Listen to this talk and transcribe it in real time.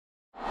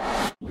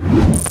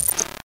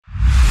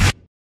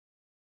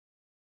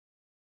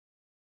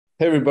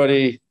Hey,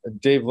 everybody.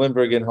 Dave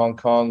Lindbergh in Hong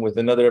Kong with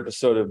another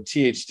episode of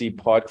THD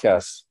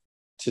Podcast.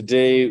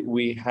 Today,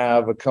 we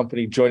have a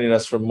company joining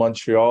us from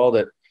Montreal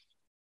that,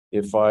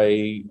 if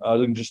I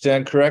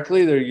understand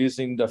correctly, they're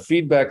using the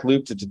feedback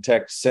loop to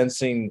detect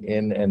sensing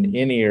in an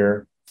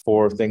in-ear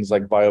for things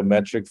like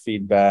biometric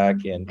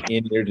feedback and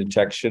in-ear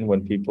detection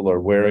when people are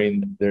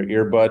wearing their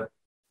earbud.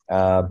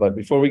 But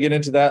before we get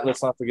into that,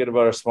 let's not forget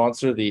about our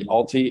sponsor, the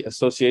ALTI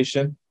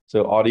Association,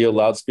 so Audio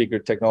Loudspeaker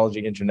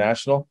Technology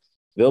International.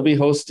 They'll be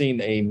hosting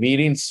a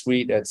meeting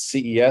suite at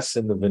CES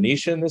in the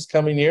Venetian this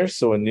coming year.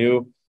 So a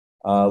new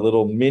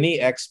little mini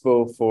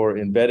expo for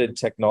embedded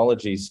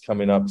technologies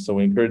coming up. So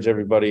we encourage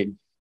everybody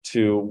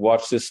to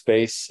watch this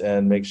space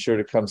and make sure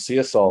to come see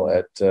us all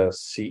at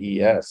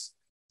CES.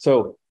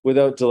 So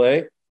without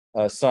delay,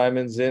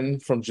 Simon's in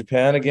from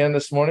Japan again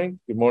this morning.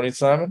 Good morning,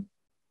 Simon.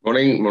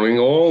 Morning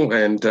all,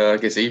 and I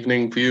guess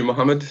evening for you,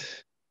 Mohamed.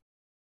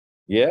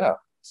 Yeah.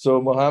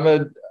 So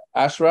Mohamed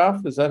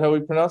Ashraf, is that how we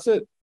pronounce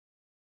it?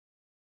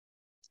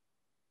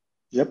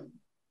 Yep.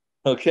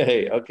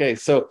 Okay.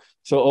 So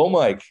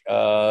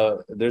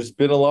OHMIC, there's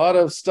been a lot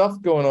of stuff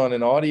going on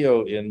in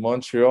audio in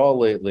Montreal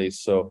lately.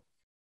 So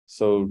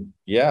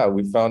yeah,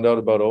 we found out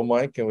about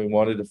OHMIC and we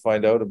wanted to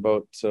find out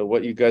about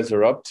what you guys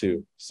are up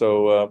to.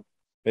 So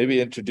maybe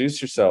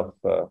introduce yourself,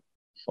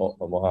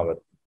 Mohamed.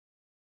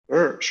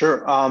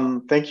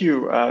 Sure. Thank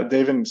you,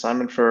 Dave and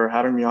Simon, for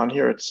having me on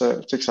here. It's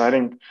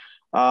exciting.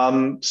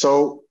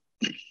 So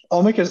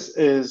OHMIC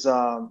is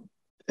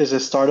a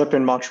startup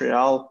in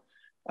Montreal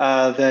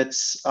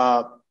that's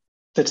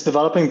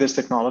developing this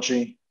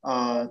technology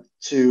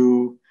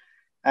to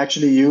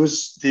actually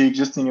use the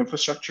existing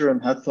infrastructure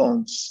and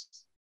headphones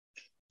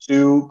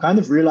to kind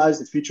of realize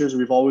the features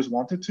we've always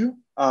wanted to.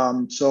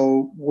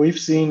 So we've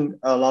seen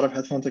a lot of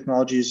headphone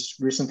technologies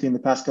recently in the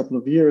past couple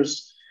of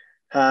years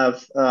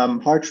have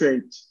heart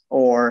rate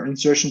or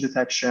insertion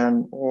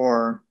detection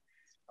or,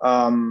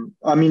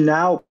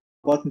 now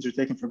buttons are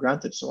taken for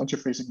granted. So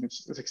interfacing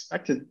is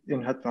expected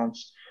in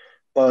headphones.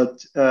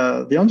 But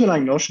the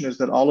underlying notion is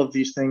that all of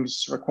these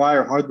things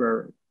require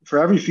hardware. For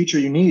every feature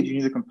you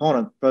need a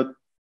component, but it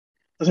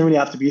doesn't really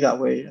have to be that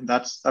way. And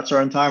that's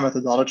our entire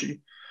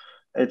methodology.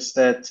 It's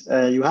that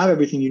you have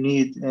everything you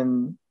need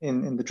in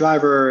the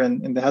driver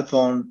and in the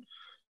headphone,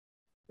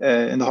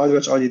 and the hardware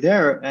that's already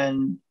there.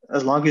 And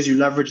as long as you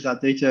leverage that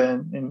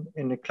data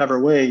in a clever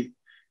way,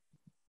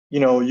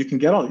 you can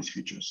get all these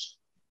features.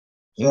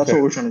 So that's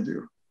what we're trying to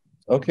do.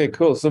 Okay,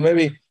 cool. So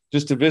maybe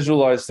just to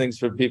visualize things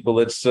for people,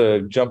 let's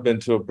jump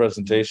into a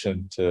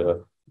presentation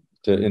to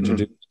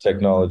introduce the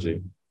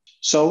technology.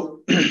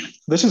 So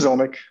this is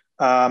OHMIC.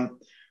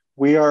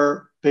 We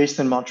are based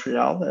in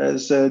Montreal,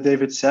 as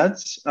David said.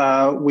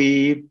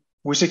 We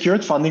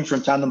secured funding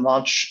from Tandem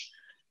Launch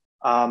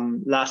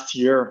last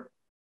year,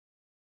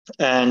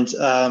 and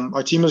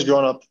our team has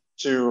grown up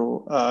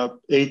to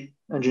 8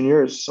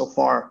 engineers so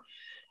far.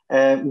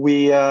 And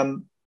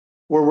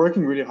we're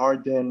working really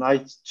hard day and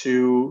night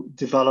to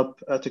develop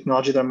a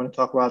technology that I'm going to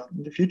talk about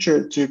in the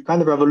future to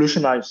kind of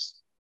revolutionize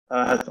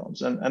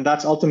headphones. And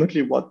that's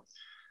ultimately what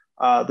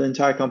the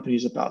entire company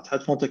is about,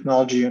 headphone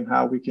technology and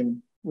how we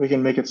can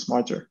make it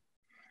smarter.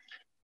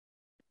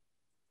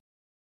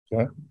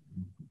 Okay.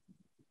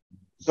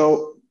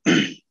 So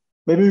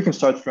maybe we can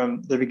start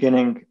from the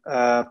beginning.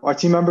 Our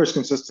team members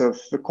consist of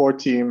the core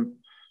team,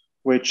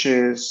 which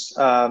is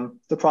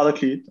the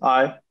product lead,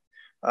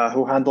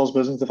 who handles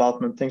business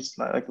development, things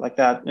like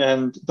that.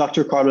 And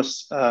Dr.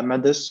 Carlos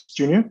Mendes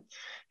Jr.,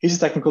 he's a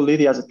technical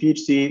lead. He has a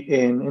PhD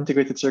in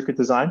integrated circuit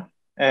design.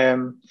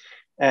 And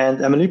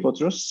Emily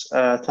Potros,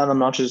 Tandem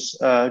Launch's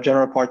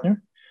general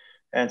partner,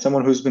 and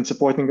someone who's been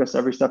supporting us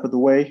every step of the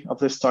way of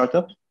this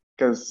startup,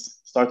 because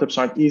startups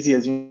aren't easy,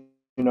 as you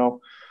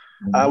know.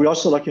 We're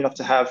also lucky enough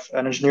to have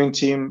an engineering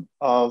team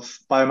of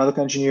biomedical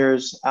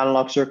engineers,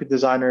 analog circuit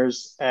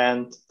designers,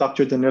 and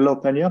Dr. Danilo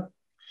Pena,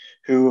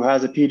 who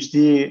has a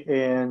PhD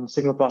in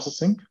signal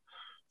processing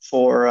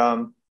for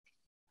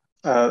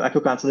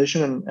echo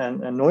cancellation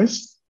and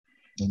noise.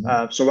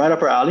 So right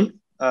up our alley.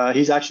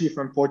 He's actually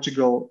from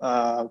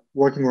Portugal,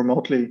 working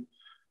remotely,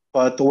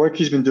 but the work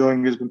he's been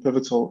doing has been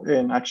pivotal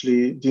in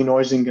actually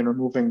denoising and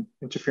removing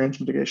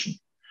interference mitigation.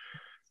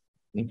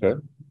 Okay.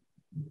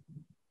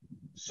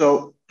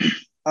 So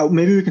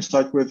maybe we can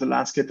start with the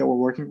landscape that we're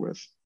working with.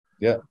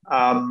 Yeah.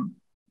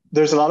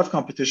 There's a lot of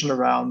competition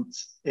around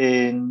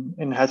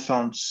in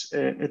headphones.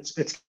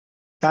 It's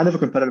kind of a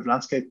competitive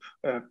landscape,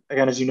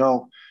 again, as you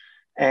know.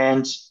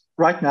 And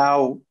right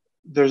now,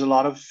 there's a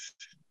lot of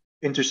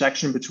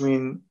intersection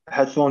between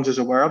headphones as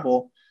a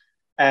wearable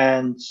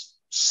and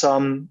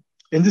some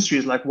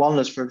industries like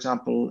wellness, for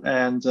example,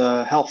 and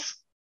health.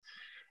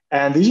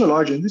 And these are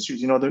large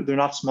industries. They're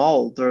not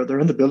small. They're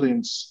in the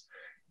billions.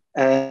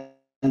 And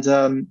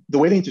the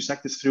way they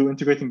intersect is through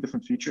integrating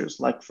different features,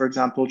 like, for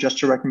example,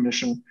 gesture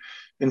recognition,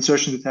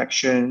 insertion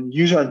detection,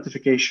 user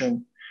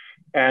identification,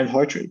 and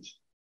heart rate.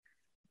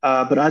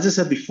 But as I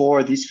said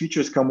before, these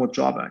features come with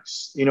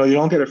drawbacks. You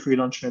don't get a free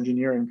lunch in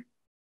engineering.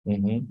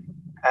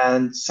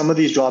 And some of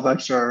these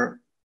drawbacks are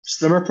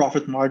slimmer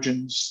profit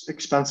margins,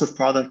 expensive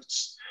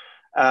products,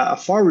 a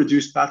far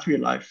reduced battery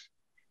life,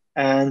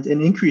 and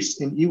an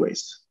increase in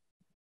e-waste.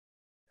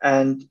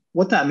 And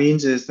what that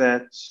means is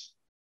that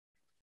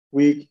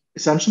we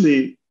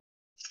essentially,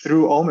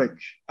 through OHMIC,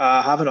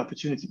 have an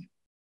opportunity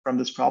from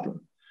this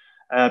problem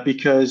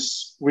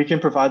because we can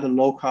provide a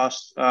low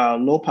cost,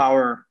 low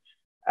power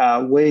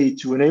way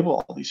to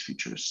enable all these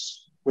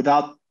features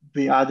without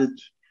the added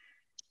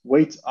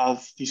weight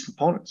of these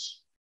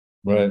components.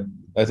 Right.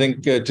 I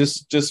think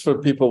just for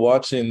people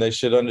watching, they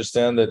should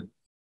understand that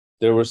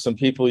there were some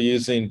people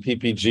using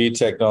PPG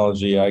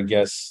technology, I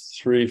guess,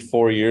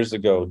 3-4 years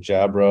ago,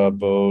 Jabra,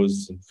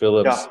 Bose, and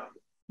Philips,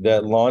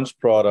 that launched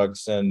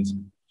products. And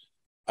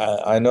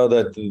I know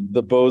that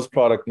the Bose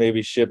product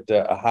maybe shipped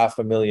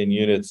 500,000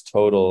 units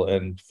total.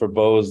 And for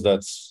Bose,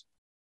 that's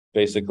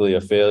basically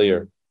a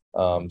failure.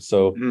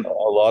 So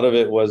a lot of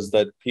it was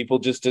that people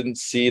just didn't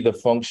see the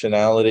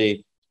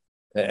functionality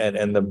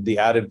and the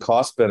added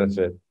cost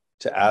benefit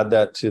to add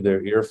that to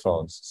their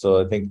earphones.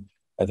 So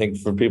I think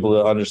for people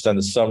to understand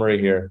the summary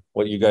here,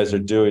 what you guys are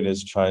doing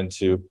is trying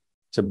to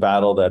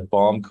battle that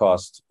BOM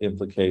cost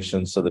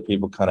implication so that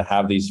people kind of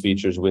have these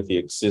features with the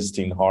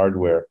existing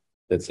hardware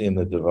that's in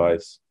the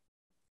device.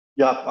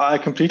 Yeah, I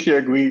completely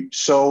agree.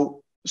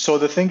 So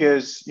the thing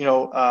is,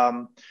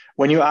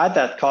 when you add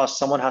that cost,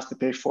 someone has to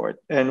pay for it.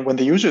 And when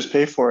the users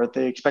pay for it,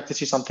 they expect to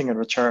see something in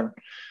return.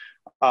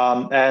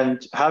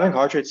 And having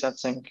heart rate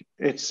sensing,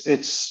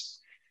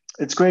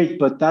 it's great,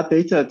 but that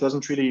data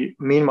doesn't really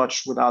mean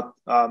much without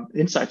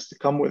insights to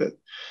come with it.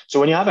 So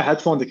when you have a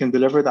headphone that can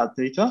deliver that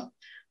data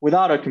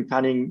without a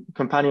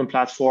companion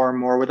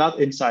platform or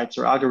without insights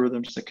or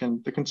algorithms that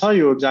can tell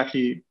you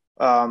exactly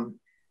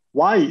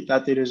why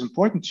that data is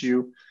important to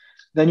you,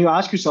 then you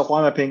ask yourself, why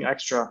am I paying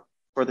extra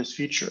for this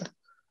feature?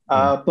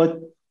 But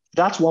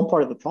that's one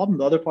part of the problem.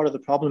 The other part of the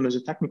problem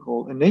is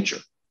technical in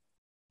nature,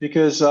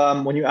 because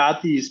when you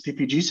add these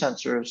PPG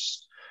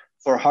sensors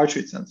for heart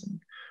rate sensing,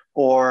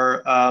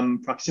 or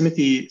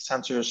proximity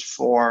sensors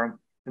for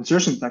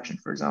insertion detection,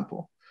 for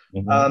example,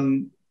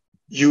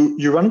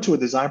 you run into a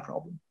design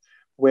problem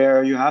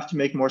where you have to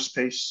make more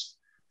space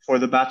for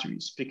the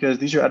batteries because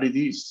these are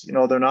LEDs.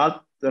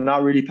 They're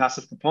not really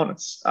passive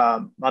components.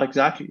 Not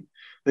exactly.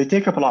 They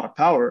take up a lot of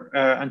power,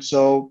 and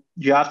so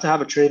you have to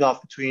have a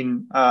trade-off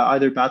between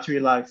either battery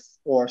life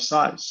or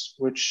size,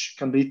 which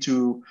can lead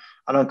to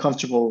an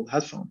uncomfortable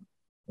headphone.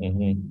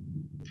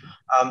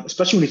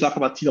 Especially when you talk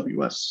about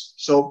TWS.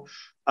 So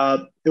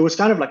it was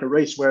kind of like a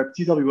race where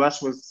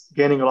TWS was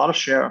gaining a lot of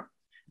share,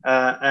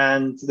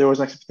 and there was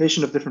an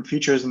expectation of different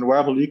features in the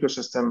wearable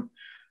ecosystem,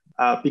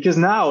 because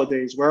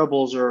nowadays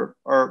wearables are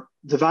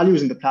the value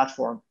is in the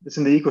platform. It's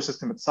in the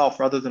ecosystem itself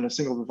rather than a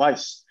single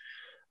device.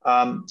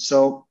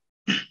 So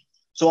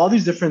all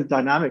these different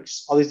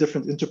dynamics, all these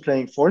different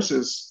interplaying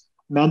forces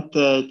meant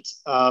that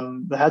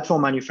the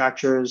headphone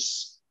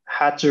manufacturers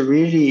had to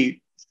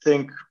really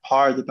think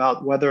hard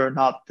about whether or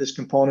not this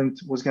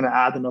component was going to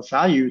add enough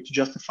value to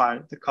justify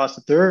the cost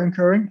that they're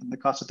incurring and the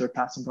cost that they're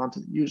passing on to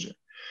the user.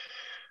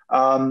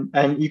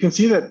 And you can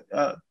see that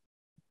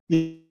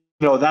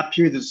that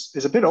period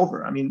is a bit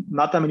over. I mean,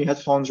 not that many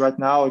headphones right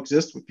now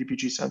exist with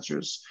PPG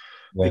sensors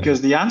because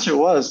the answer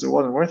was it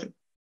wasn't worth it.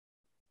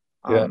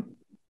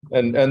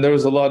 And there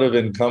was a lot of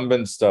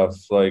incumbent stuff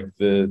like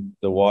the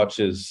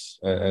watches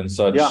and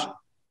such.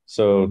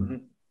 So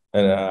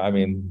and I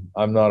mean,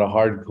 I'm not a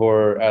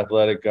hardcore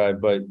athletic guy,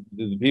 but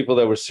the people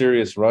that were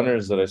serious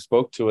runners that I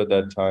spoke to at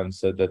that time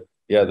said that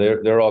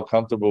they're all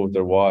comfortable with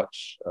their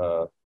watch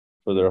for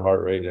their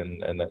heart rate,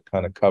 and that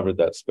kind of covered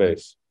that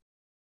space.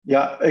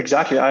 Yeah,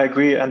 exactly. I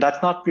agree, and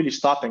that's not really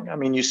stopping. I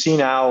mean, you see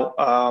now,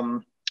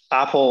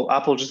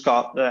 Apple just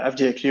got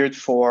FDA cleared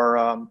for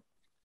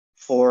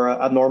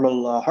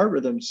abnormal heart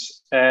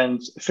rhythms, and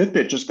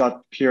Fitbit just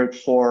got cleared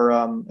for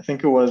I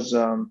think it was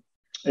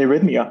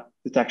arrhythmia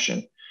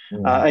detection.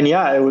 And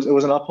it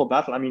was an uphill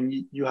battle. I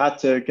mean, you had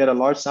to get a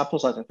large sample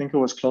size. I think it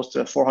was close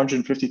to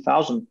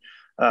 450,000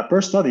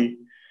 per study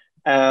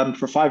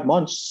for 5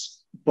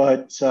 months.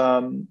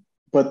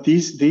 But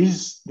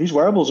these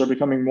wearables are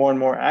becoming more and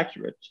more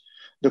accurate.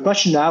 The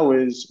question now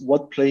is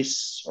what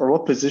place or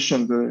what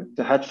position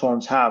the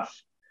headphones have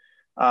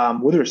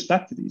with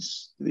respect to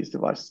these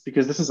devices,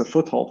 because this is a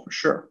foothold for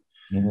sure.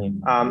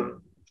 And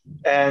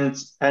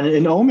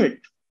in OHMIC,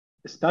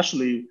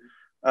 especially,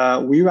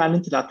 we ran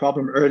into that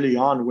problem early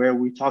on where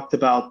we talked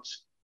about,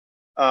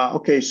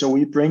 so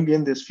we bring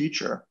in this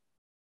feature,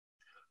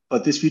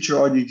 but this feature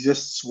already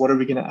exists. What are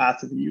we going to add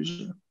to the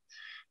user?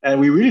 And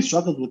we really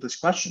struggled with this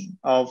question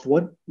of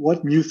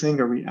what new thing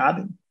are we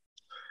adding?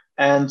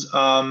 And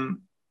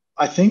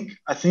I think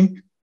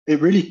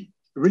it really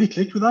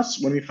clicked with us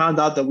when we found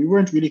out that we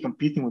weren't really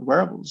competing with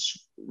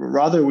wearables.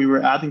 Rather, we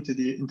were adding to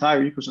the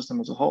entire ecosystem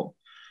as a whole.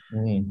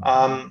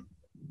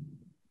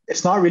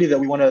 It's not really that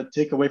we want to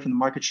take away from the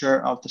market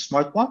share of the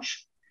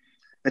smartwatch.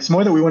 It's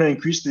more that we want to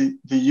increase the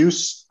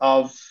use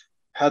of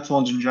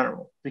headphones in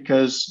general,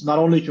 because not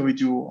only can we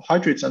do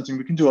heart rate sensing,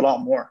 we can do a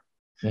lot more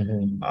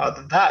than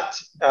that.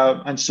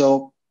 And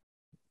so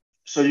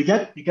you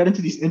get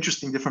into these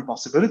interesting different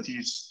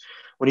possibilities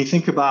when you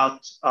think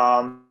about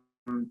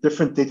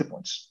different data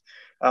points.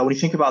 When you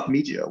think about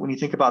media, when you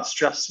think about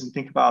stress, and you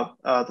think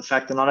about the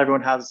fact that not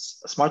everyone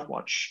has a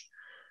smartwatch,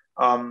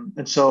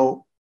 and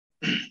so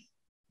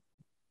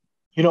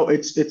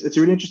it's a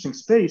really interesting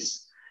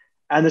space,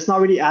 and it's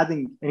not really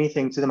adding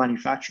anything to the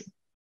manufacturer,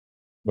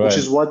 which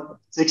is what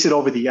takes it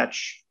over the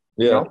edge.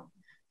 Yeah.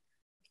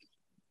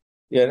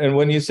 Yeah, and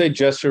when you say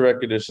gesture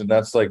recognition,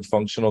 that's like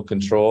functional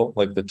control,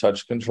 like the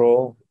touch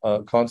control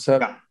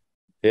concept.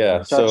 Yeah.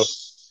 Touch, so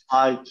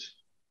height.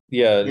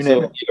 Yeah,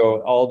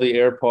 so all the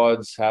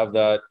AirPods have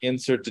that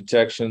insert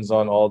detections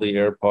on all the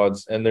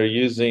AirPods, and they're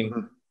using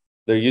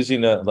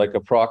a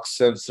prox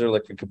sensor,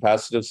 like a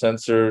capacitive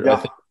sensor, I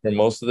think, for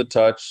most of the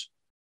touch.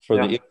 For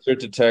the insert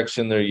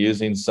detection, they're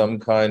using some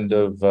kind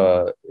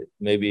of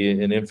maybe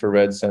an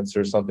infrared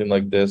sensor, something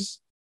like this.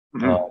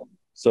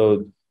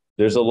 So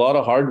there's a lot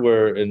of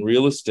hardware in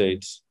real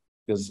estate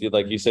because,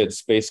 like you said,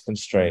 space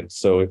constraints.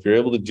 So if you're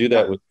able to do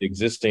that with the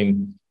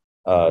existing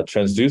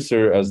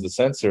transducer as the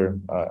sensor,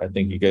 I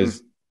think you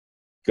guys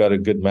got a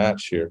good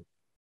match here.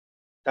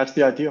 That's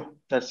the idea.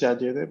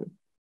 David.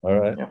 All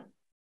right. Yeah.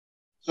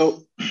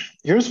 So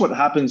here's what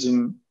happens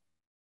in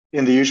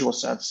the usual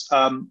sense.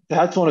 The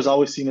headphone is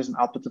always seen as an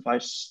output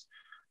device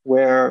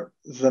where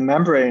the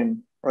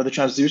membrane or the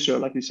transducer,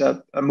 like you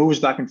said, moves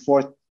back and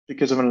forth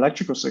because of an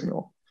electrical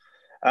signal.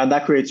 And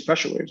that creates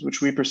pressure waves, which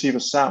we perceive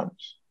as sound.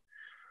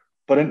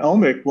 But in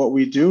OHMIC, what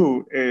we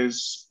do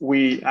is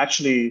we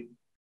actually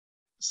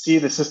see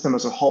the system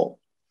as a whole.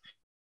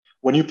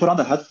 When you put on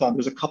the headphone,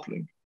 there's a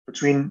coupling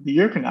between the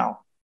ear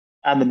canal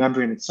and the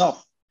membrane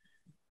itself.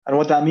 And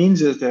what that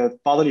means is that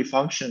bodily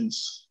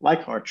functions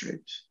like heart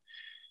rate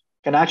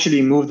can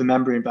actually move the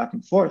membrane back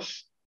and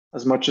forth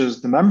as much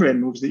as the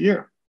membrane moves the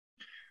ear.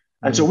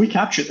 And so we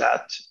capture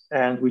that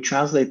and we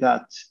translate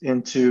that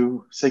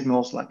into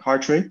signals like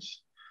heart rate,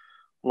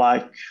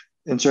 like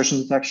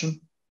insertion detection,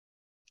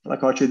 like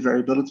heart rate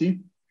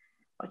variability,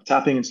 like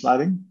tapping and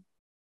sliding.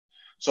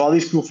 So all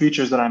these cool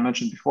features that I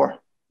mentioned before.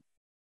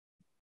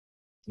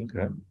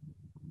 Okay.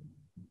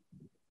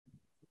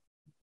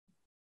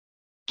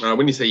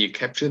 When you say you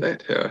capture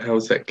that, how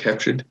is that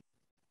captured?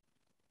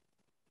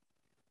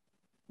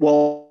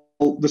 Well,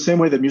 the same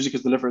way that music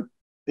is delivered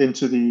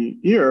into the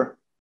ear,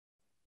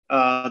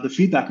 the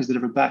feedback is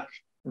delivered back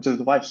into the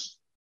device.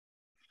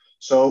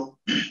 So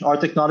our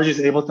technology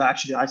is able to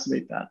actually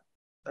isolate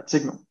that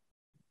signal.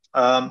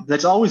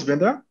 That's always been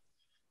there,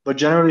 but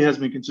generally has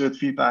been considered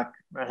feedback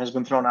and has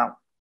been thrown out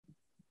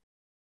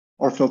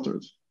or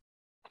filtered.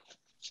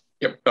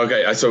 Yep.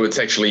 Okay. So it's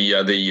actually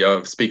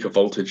the speaker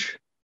voltage.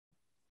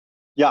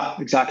 Yeah,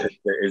 exactly.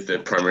 Is the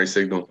primary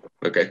signal.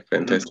 Okay,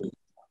 fantastic.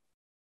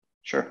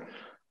 Sure.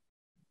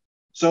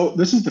 So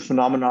this is the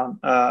phenomenon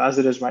as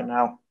it is right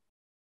now.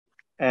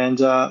 And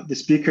the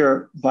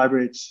speaker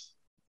vibrates.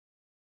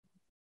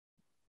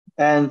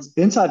 And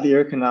inside the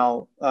ear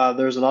canal,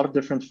 there's a lot of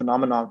different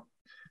phenomena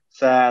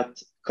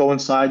that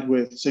coincide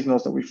with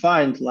signals that we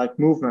find, like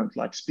movement,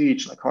 like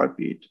speech, like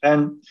heartbeat.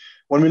 And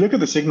when we look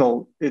at the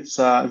signal, it's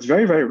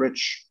very, very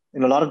rich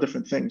in a lot of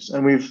different things.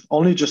 And we've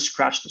only just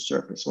scratched the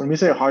surface. When we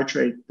say heart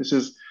rate, this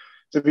is,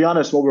 to be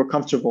honest, what we're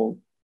comfortable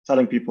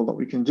telling people that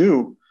we can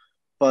do.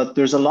 But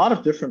there's a lot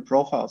of different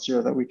profiles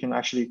here that we can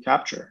actually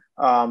capture.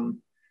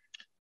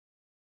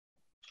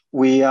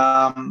 We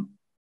are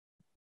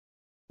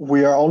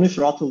only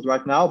throttled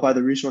right now by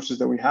the resources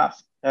that we have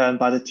and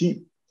by the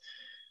team,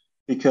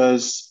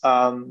 because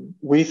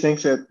we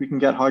think that we can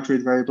get heart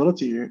rate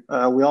variability.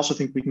 We also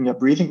think we can get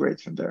breathing rate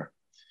from there.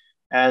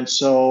 And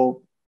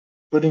so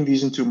putting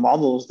these into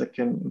models that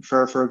can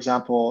infer, for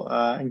example,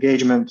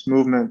 engagement,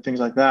 movement, things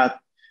like that,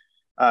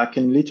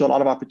 can lead to a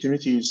lot of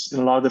opportunities in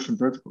a lot of different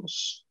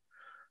verticals.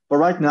 But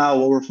right now,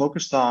 what we're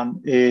focused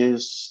on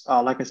is,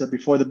 like I said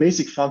before, the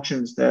basic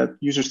functions that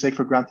users take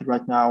for granted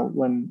right now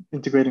when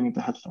integrating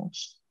into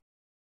headphones.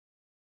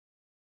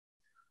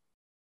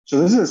 So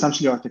this is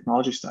essentially our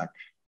technology stack.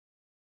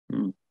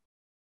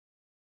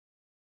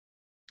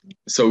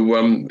 So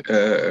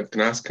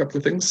can I ask a couple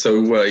of things?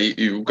 So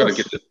you've got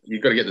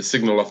to get the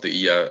signal off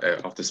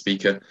the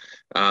speaker,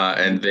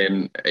 and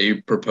then are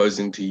you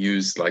proposing to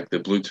use like the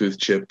Bluetooth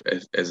chip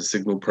as a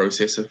signal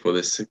processor for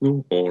this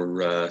signal,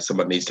 or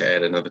someone needs to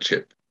add another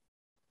chip?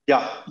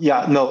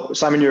 Yeah, no,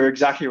 Simon, you're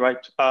exactly right.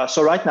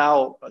 So right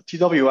now,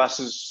 TWS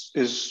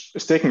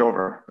is taking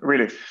over,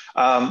 really,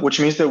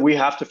 which means that we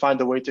have to find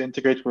a way to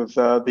integrate with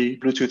the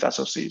Bluetooth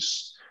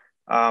SoCs.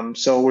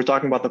 So we're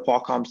talking about the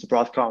Qualcomms, the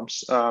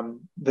Broadcoms,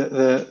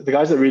 the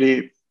guys that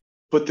really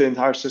put the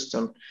entire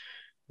system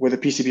with a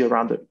PCB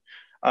around it.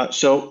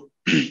 So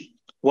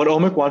what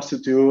OHMIC wants to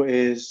do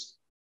is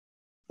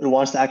it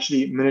wants to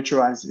actually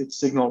miniaturize its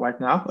signal right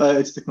now,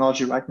 its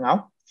technology right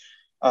now,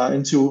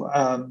 into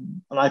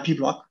an IP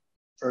block,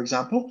 for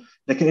example,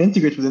 that can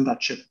integrate within that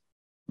chip.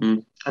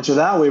 And so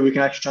that way we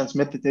can actually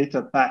transmit the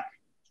data back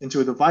into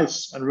a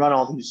device and run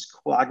all these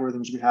cool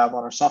algorithms we have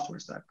on our software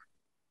stack.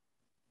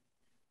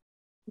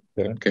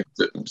 Okay.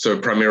 So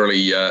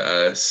primarily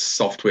a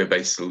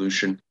software-based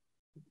solution.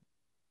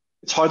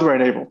 It's hardware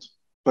enabled,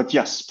 but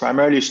yes,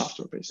 primarily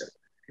software-based.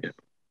 Yeah.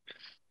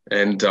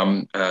 And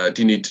do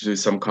you need to do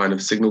some kind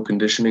of signal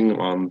conditioning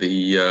on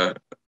the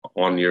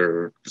on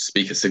your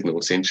speaker signal,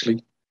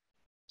 essentially?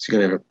 So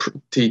you're going to have a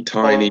pretty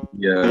tiny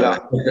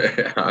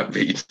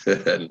heartbeat.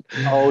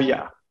 Oh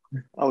yeah.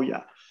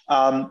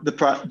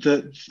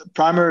 The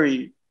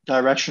primary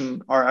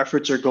direction our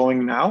efforts are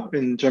going now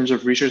in terms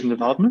of research and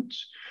development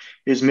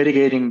is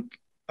mitigating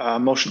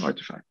motion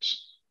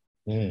artifacts.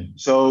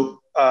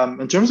 So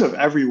in terms of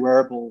every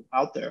wearable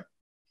out there,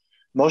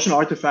 motion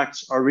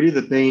artifacts are really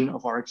the bane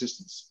of our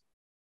existence.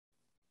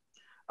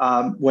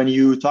 When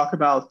you talk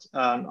about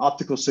an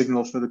optical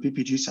signal for the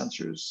PPG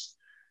sensors,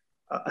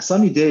 a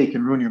sunny day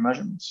can ruin your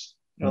measurements.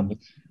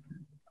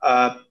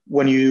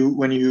 When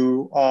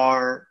you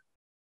are,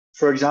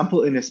 for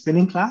example, in a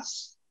spinning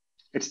class,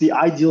 it's the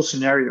ideal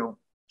scenario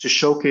to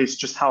showcase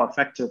just how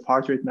effective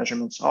heart rate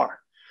measurements are.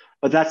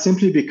 But that's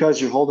simply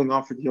because you're holding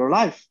on for dear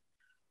life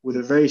with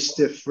a very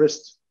stiff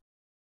wrist.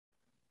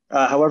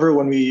 However,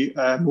 when we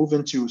move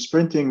into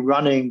sprinting,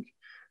 running,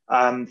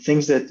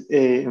 things that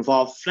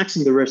involve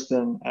flexing the wrist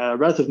and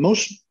relative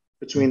motion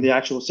between the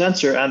actual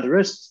sensor and the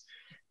wrist,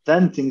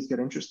 then things get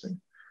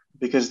interesting,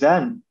 because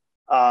then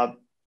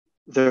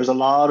there's a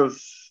lot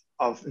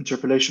of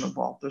interpolation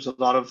involved. There's a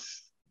lot of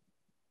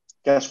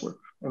guesswork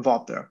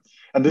involved there.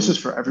 And this is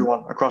for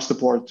everyone across the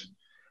board.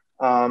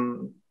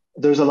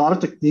 There's a lot of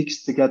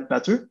techniques to get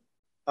better,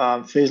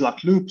 phase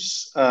lock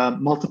loops,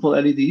 multiple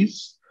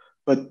LEDs,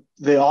 but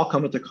they all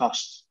come at a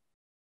cost,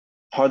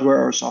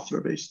 hardware or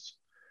software based.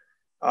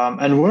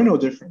 And we're no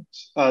different.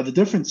 The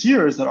difference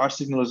here is that our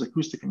signal is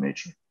acoustic in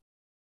nature.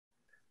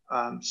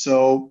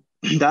 So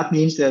that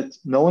means that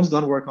no one's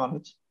done work on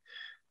it.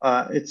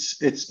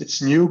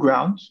 It's new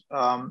ground,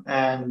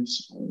 and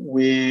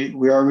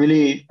we are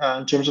really,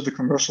 in terms of the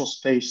commercial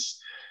space,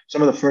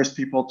 some of the first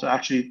people to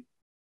actually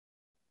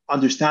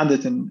understand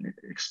it and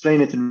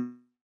explain it and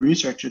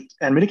research it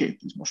and mitigate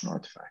these motion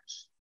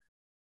artifacts.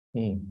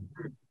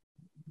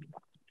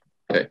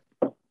 Okay.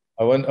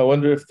 I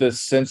wonder if the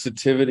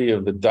sensitivity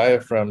of the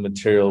diaphragm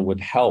material would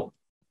help.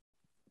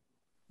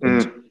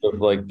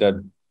 Like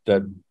that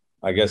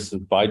I guess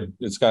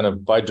it's kind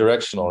of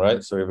bi-directional,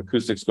 right? So you have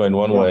acoustics going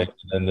one way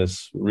and then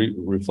this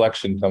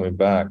reflection coming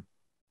back.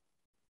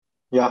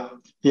 Yeah.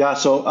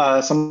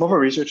 So some of our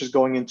research is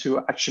going into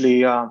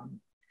actually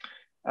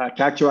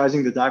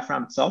characterizing the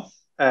diaphragm itself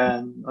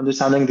and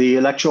understanding the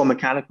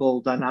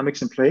electromechanical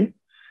dynamics in play.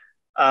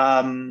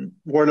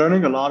 We're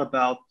learning a lot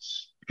about,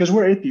 because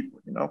we're 8 people,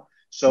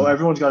 so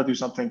everyone's got to do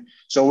something.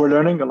 So we're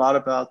learning a lot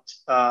about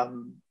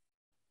the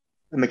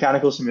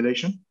mechanical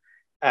simulation,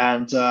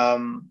 and there's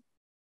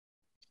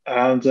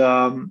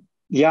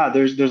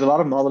a lot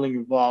of modeling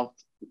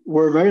involved.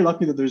 We're very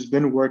lucky that there's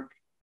been work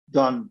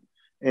done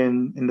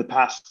in the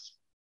past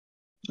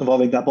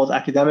involving that, both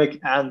academic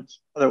and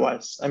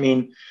otherwise. I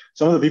mean,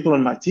 some of the people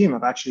in my team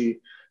have actually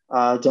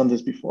done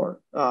this before.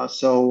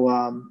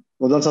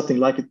 We've done something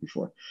like it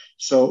before.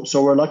 So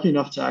we're lucky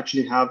enough to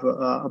actually have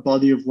a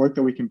body of work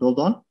that we can build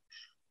on.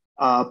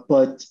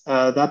 But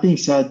that being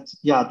said,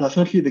 yeah,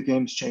 definitely the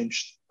game's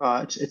changed.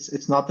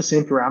 It's not the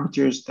same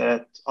parameters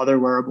that other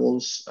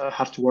wearables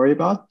have to worry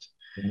about.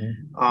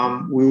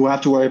 We will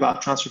have to worry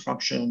about transfer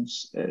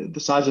functions, the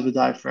size of the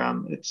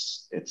diaphragm,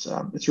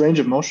 its range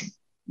of motion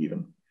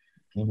even.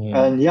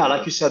 And yeah,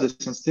 like you said, the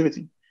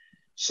sensitivity.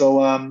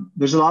 So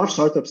there's a lot of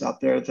startups out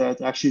there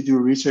that actually do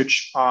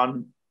research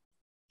on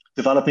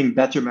developing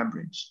better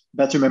membranes,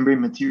 better membrane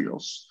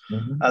materials.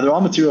 They're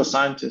all material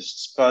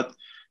scientists, but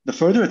the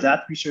further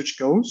that research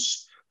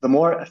goes, the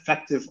more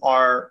effective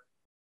our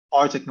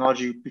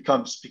technology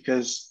becomes,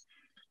 because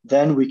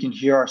then we can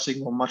hear our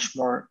signal much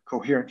more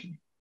coherently.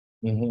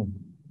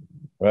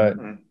 Right.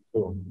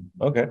 Cool.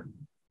 Okay.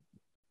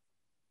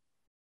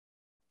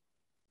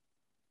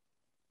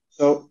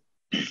 So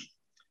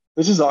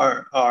this is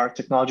our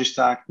technology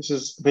stack. This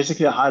is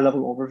basically a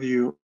high-level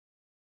overview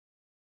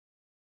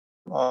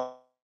of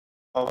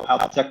how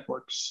tech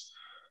works.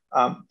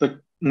 But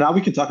now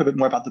we can talk a bit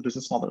more about the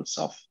business model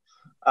itself.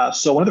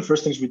 So one of the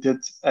first things we did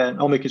at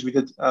OHMIC is we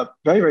did a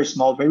very, very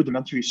small, very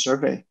rudimentary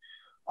survey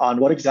on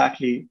what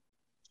exactly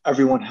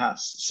everyone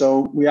has.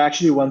 So we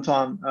actually went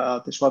on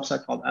this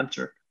website called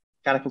MTurk,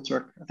 Mechanical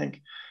Turk, I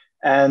think.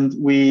 And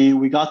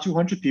we got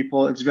 200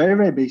 people. It's very,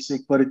 very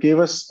basic, but it gave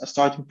us a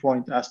starting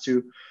point as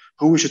to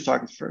who we should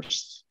target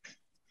first.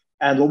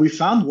 And what we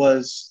found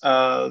was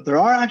there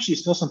are actually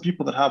still some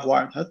people that have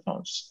wired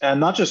headphones, and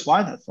not just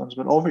wired headphones,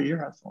 but over-ear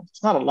headphones.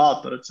 It's not a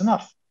lot, but it's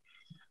enough.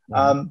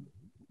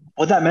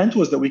 What that meant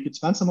was that we could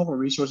spend some of our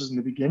resources in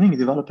the beginning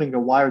developing a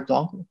wired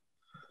dongle,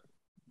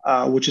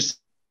 which is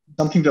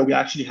something that we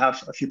actually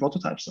have a few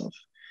prototypes of.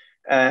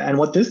 And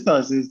what this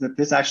does is that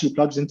this actually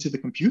plugs into the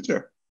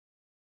computer,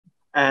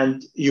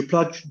 and you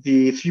plug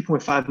the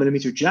 3.5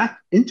 millimeter jack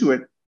into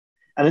it,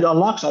 and it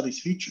unlocks all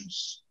these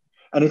features.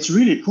 And it's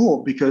really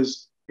cool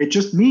because it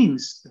just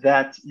means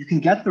that you can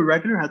get the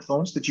regular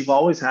headphones that you've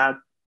always had,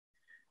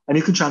 and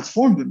you can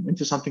transform them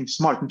into something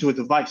smart, into a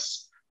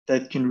device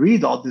that can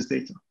read all this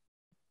data.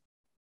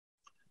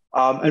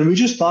 And we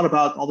just thought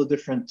about all the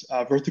different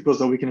verticals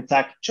that we can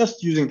attack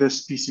just using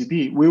this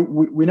PCB.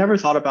 We never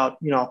thought about,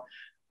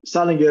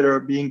 selling it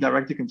or being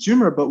direct to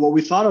consumer, but what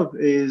we thought of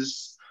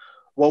is,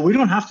 well, we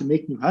don't have to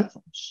make new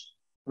headphones.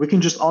 We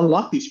can just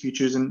unlock these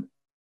features in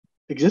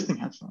existing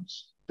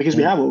headphones because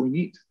we have what we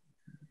need.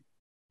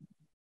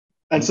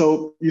 And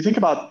so you think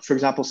about, for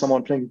example,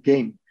 someone playing a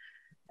game,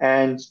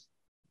 and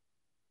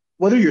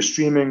whether you're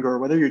streaming or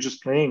whether you're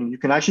just playing, you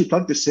can actually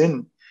plug this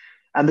in,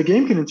 and the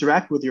game can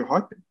interact with your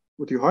heartbeat,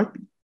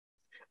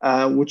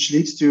 which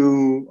leads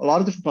to a lot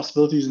of different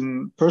possibilities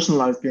in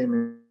personalized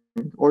gaming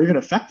or even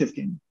effective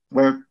gaming,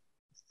 where,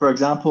 for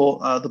example,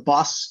 the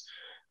boss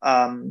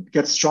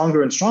gets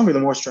stronger and stronger the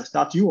more stressed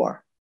out you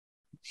are.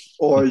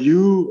 Or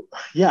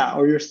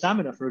your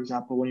stamina, for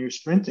example, when you're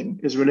sprinting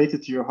is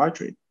related to your heart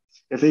rate.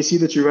 If they see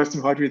that your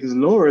resting heart rate is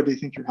lower, they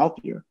think you're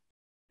healthier.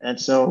 And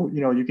so,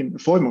 you can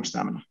afford more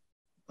stamina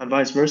and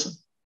vice versa.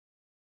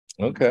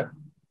 Okay.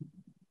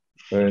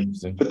 Very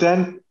interesting. But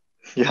then,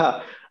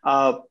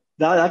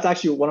 that's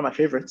actually one of my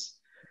favorites.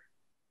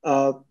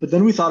 But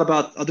then we thought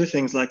about other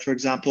things, like, for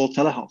example,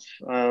 telehealth.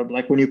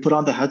 Like when you put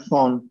on the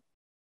headphone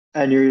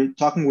and you're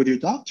talking with your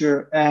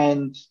doctor,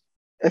 and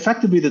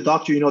effectively the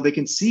doctor, they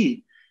can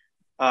see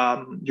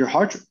your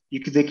heart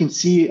rate. They can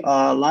see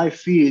a live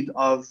feed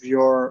of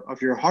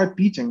your heart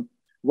beating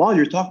while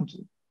you're talking to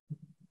them.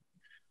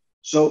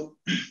 So,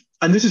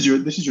 and this is your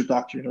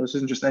doctor. This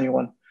isn't just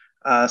anyone.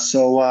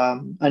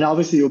 And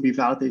obviously it will be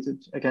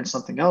validated against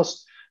something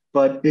else,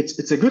 but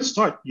it's a good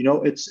start.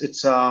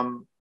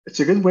 It's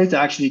a good way to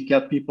actually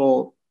get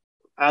people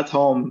at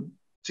home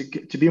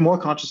to be more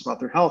conscious about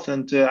their health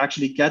and to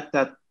actually get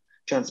that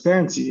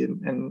transparency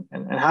and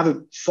have it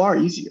far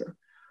easier.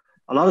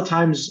 A lot of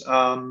times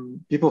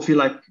people feel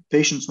like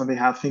patients when they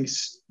have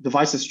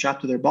devices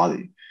strapped to their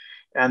body,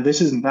 and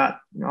this isn't that,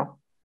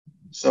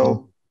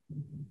 So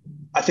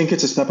I think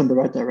it's a step in the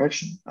right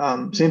direction.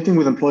 Same thing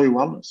with employee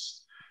wellness.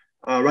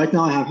 Right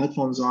now I have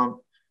headphones on,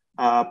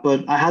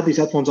 but I had these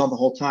headphones on the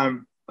whole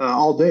time,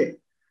 all day.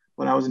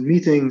 When I was in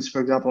meetings, for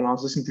example, when I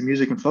was listening to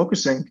music and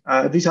focusing,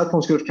 these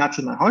headphones could have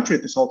captured my heart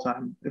rate this whole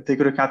time. If they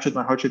could have captured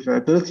my heart rate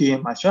variability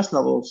and my stress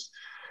levels,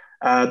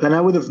 then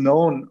I would have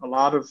known a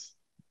lot of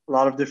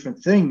different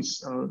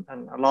things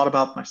and a lot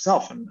about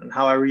myself and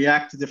how I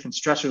react to different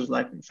stressors.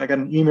 Like if I get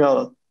an email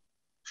at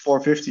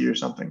 4:50 or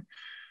something,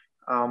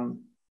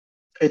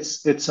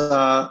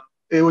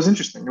 it was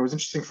interesting. It was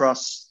interesting for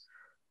us,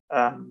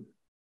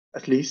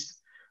 at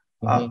least.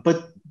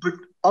 But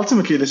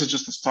ultimately, this is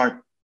just the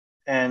start.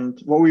 And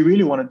what we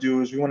really want to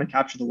do is we want to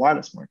capture the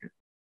wireless market.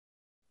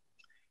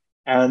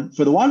 And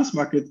for the wireless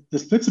market, the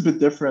split's a bit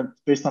different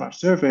based on our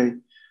survey.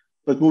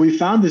 But what we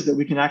found is that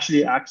we can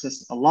actually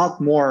access a lot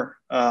more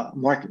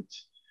market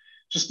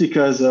just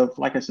because of,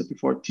 like I said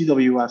before,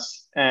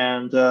 TWS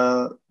and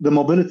the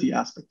mobility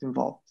aspect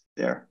involved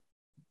there.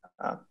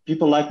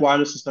 People like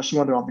wireless, especially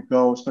when they're on the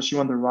go, especially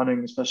when they're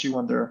running, especially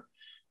when they're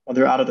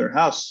out of their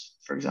house,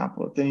 for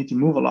example, if they need to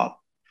move a lot.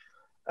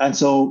 And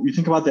so you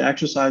think about the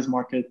exercise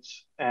market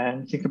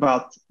and think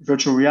about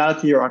virtual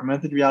reality or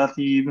augmented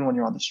reality, even when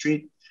you're on the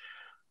street,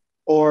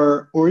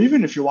 or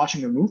even if you're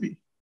watching a movie,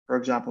 for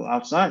example,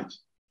 outside.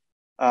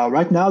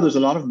 Right now, there's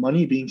a lot of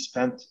money being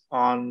spent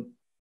on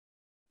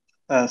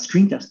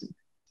screen testing.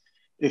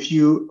 If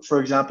you, for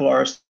example,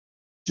 are a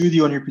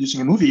studio and you're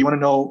producing a movie, you want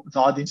to know the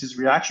audience's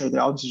reaction or the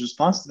audience's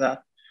response to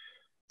that.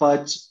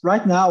 But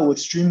right now, with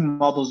streaming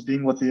models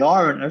being what they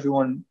are and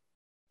everyone,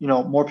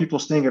 more people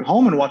staying at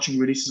home and watching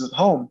releases at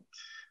home,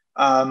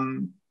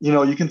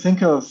 you can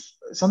think of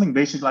something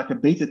basic like a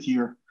beta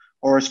tier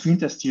or a screen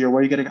test tier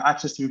where you get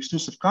access to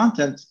exclusive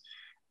content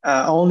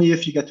only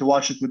if you get to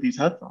watch it with these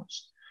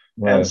headphones.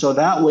 Right. And so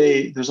that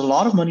way, there's a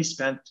lot of money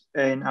spent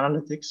in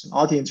analytics and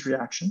audience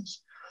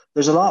reactions.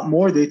 There's a lot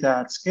more data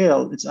at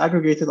scale. It's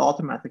aggregated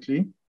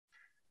automatically.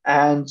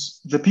 And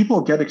the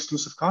people get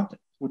exclusive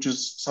content, which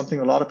is something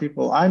a lot of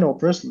people I know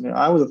personally.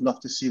 I would have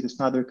loved to see the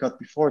Snyder Cut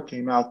before it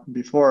came out,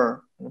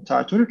 before an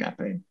entire Twitter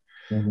campaign.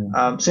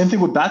 Mm-hmm. Same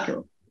thing with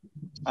Batgirl.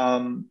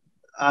 I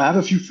have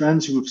a few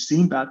friends who have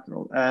seen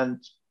Batgirl,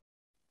 and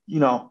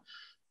no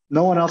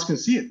one else can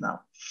see it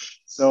now.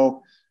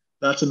 So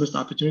that's a missed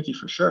opportunity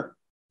for sure.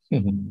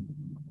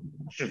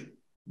 Mm-hmm.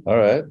 All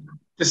right.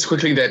 Just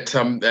quickly,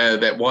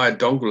 that wired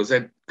dongle, is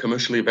that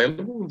commercially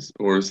available,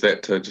 or is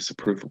that just a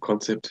proof of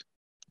concept?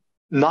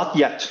 Not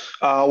yet.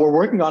 We're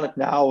working on it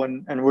now,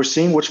 and we're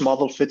seeing which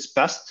model fits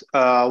best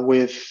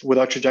with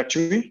our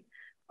trajectory.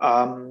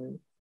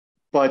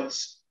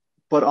 But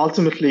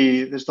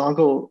ultimately, this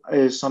dongle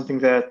is something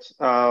that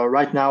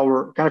right now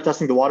we're kind of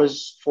testing the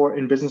waters for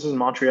in businesses in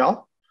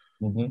Montreal.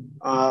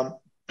 Mm-hmm.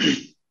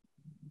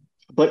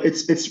 But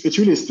it's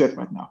really a split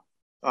right now.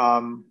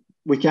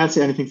 We can't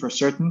say anything for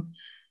certain,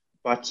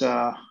 but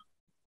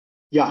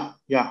yeah,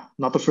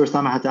 not the first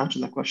time I had to answer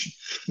that question.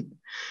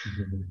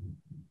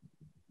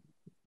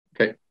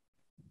 Okay.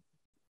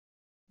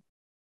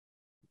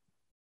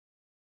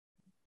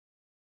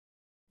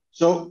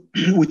 So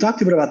we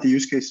talked a bit about the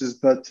use cases,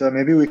 but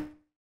maybe we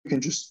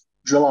can just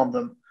drill on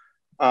them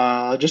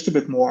just a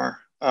bit more.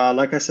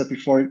 like I said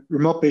before,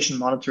 remote patient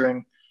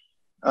monitoring,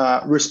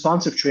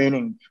 responsive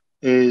training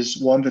is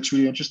one that's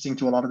really interesting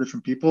to a lot of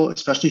different people,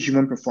 especially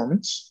human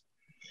performance,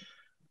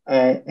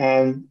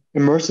 and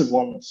immersive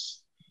wellness.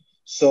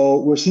 So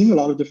we're seeing a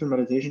lot of different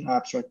meditation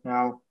apps right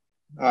now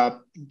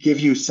give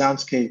you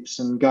soundscapes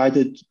and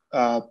guided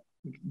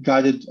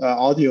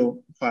audio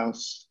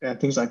files and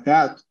things like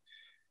that.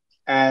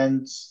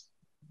 And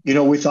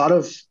we thought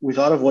of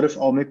what if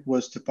OHMIC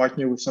was to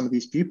partner with some of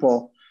these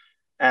people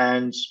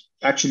and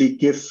actually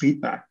give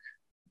feedback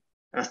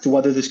as to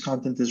whether this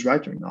content is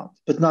right or not,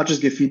 but not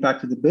just give feedback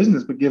to the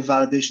business, but give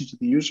validation to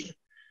the user.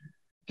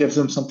 Give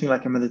them something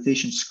like a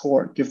meditation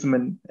score. Give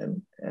them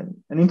an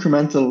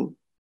incremental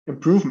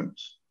improvement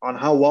on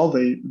how well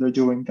they're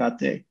doing that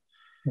day.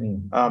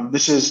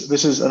 This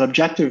is an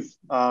objective,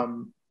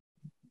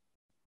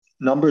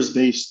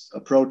 numbers-based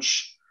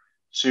approach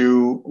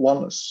to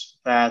wellness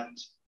that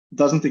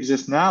doesn't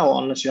exist now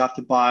unless you have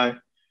to buy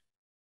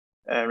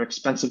an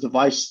expensive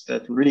device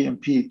that really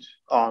impede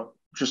on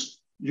just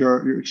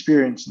your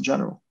experience in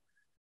general.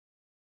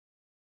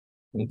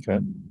 Okay.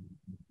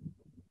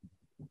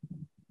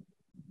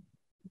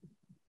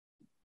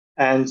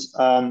 And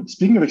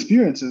speaking of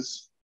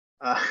experiences,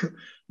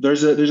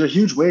 there's a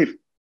huge wave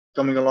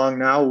coming along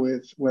now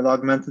with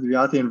augmented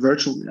reality and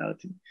virtual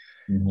reality.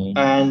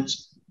 And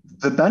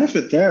the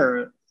benefit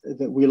there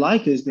that we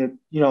like is that,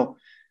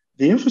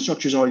 the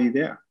infrastructure is already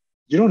there.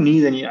 You don't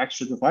need any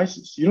extra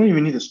devices. You don't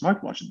even need a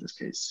smartwatch in this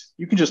case.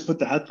 You can just put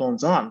the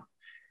headphones on,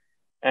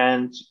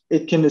 and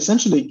it can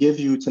essentially give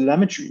you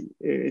telemetry.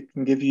 It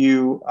can give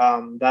you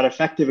that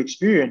effective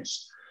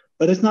experience.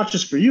 But it's not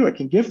just for you. It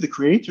can give the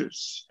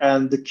creators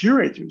and the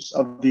curators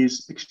of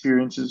these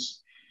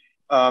experiences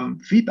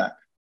feedback.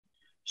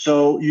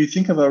 So you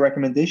think of a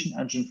recommendation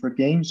engine for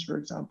games, for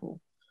example.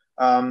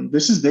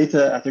 This is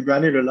data at a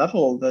granular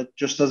level that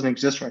just doesn't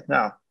exist right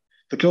now.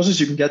 The closest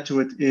you can get to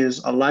it is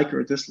a like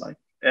or a dislike,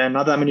 and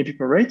not that many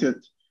people rate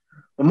it.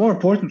 But more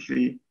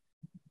importantly,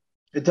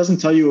 it doesn't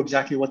tell you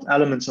exactly what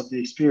elements of the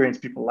experience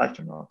people liked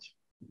or not.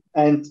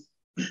 And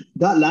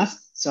that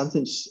last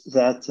sentence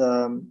that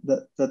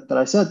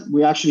I said,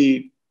 we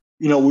actually,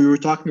 we were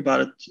talking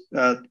about it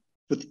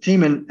with the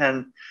team,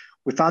 and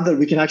we found that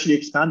we can actually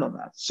expand on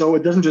that. So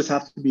it doesn't just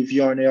have to be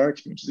VR and AR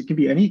experiences. It can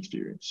be any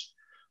experience.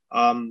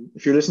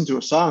 If you're listening to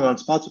a song on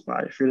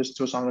Spotify, if you're listening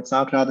to a song on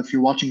SoundCloud, if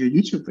you're watching a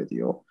YouTube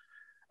video,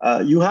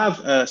 you have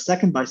a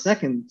second by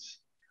second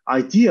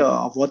idea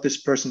of what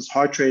this person's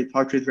heart rate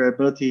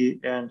variability,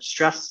 and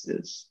stress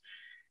is.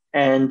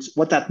 And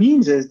what that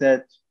means is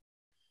that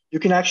you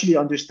can actually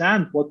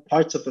understand what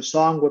parts of the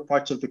song, what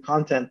parts of the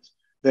content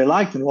they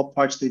liked, and what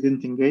parts they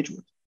didn't engage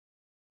with.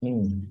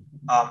 And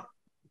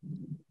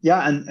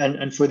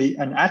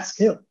at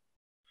scale.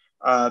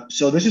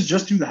 So this is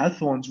just through the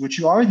headphones, which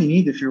you already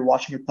need if you're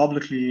watching it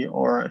publicly,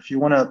 or if you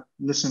want to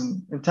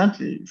listen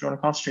intently, if you want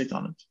to concentrate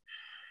on it.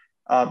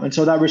 And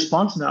so that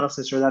response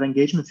analysis or that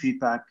engagement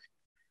feedback,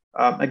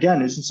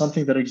 again, isn't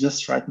something that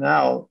exists right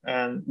now,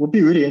 and would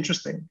be really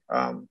interesting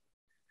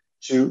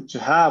to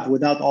have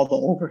without all the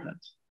overhead.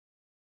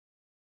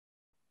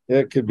 Yeah,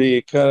 it could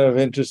be kind of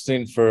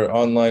interesting for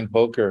online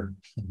poker.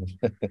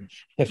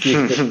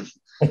 If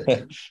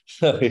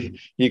so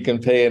you can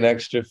pay an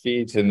extra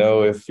fee to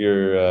know if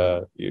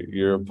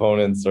your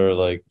opponents are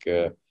like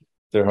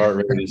their heart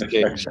rate is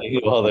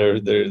changing while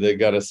they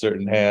got a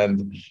certain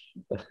hand.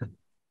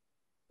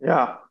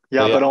 Yeah,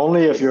 but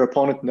only if your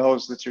opponent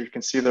knows that you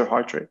can see their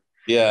heart rate.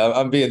 Yeah,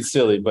 I'm being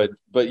silly,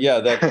 but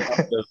yeah, that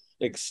kind of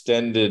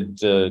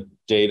extended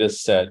data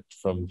set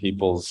from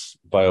people's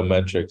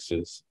biometrics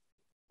is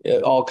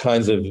all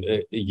kinds of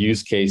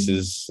use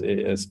cases,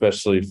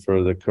 especially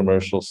for the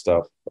commercial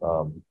stuff.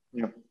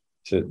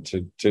 To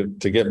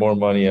get more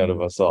money out of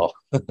us all.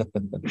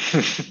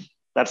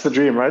 That's the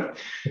dream, right?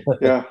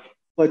 Yeah.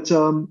 But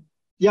so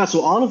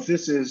all of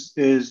this is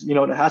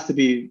it has to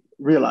be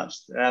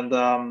realized. And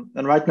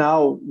right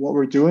now what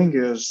we're doing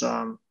is,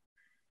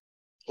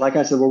 like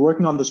I said, we're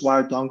working on this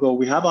wired dongle.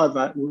 We have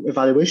our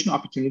evaluation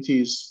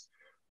opportunities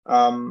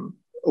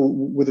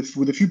with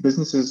a few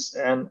businesses,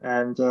 and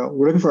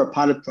we're looking for a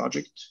pilot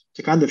project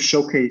to kind of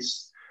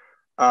showcase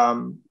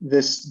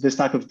this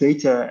type of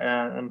data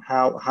and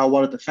how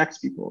well it affects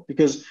people.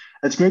 Because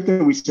it's great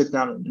that we sit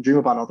down and dream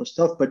about all this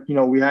stuff, but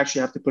we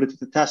actually have to put it to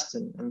the test,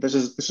 and this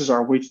is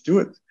our way to do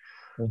it.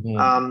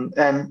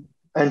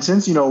 And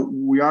since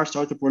we are a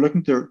startup, we're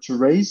looking to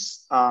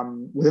raise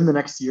within the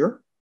next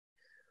year.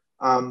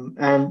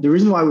 And the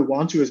reason why we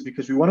want to is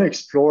because we want to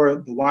explore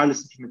the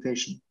wireless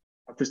implementation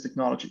of this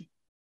technology.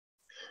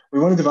 We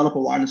want to develop a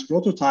wireless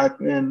prototype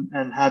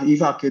and have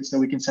eval kits that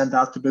we can send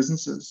out to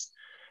businesses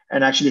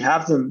and actually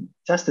have them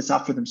test this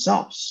out for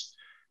themselves,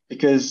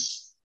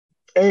 because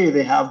A,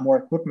 they have more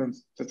equipment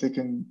that they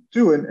can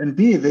do, and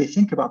B, they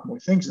think about more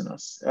things than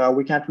us.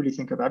 We can't really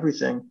think of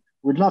everything.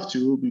 We'd love to,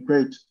 it would be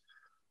great.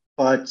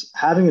 But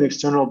having an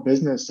external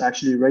business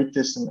actually rate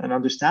this and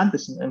understand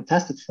this and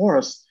test it for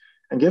us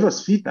and give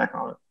us feedback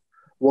on it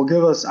will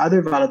give us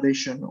either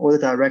validation or the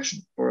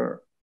direction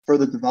for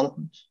further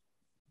development.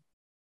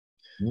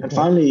 And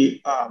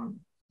finally,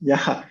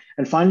 Yeah,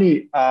 and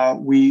finally,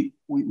 we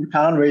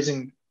plan on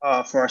raising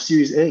for our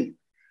Series A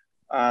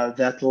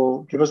that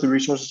will give us the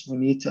resources we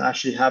need to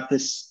actually have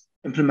this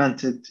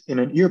implemented in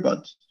an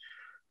earbud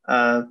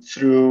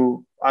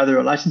through either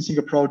a licensing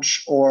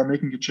approach or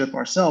making a chip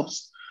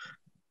ourselves.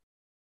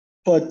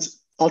 But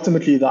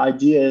ultimately, the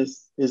idea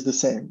is the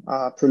same: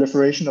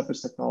 proliferation of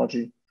this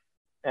technology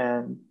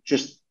and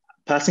just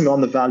passing on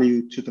the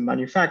value to the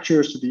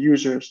manufacturers, to the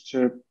users,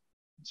 to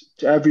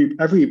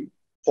every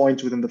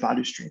point within the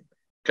value stream.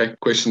 Okay,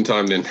 question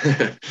time then.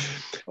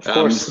 Of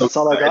course, that's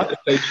all I got.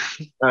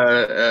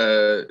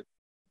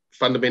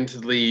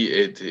 Fundamentally,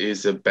 it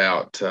is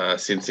about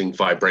sensing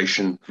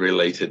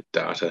vibration-related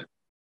data.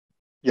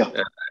 Yeah.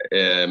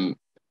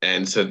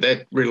 And so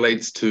that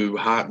relates to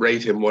heart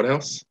rate and what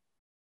else?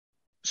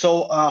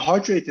 So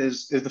heart rate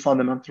is the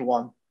fundamental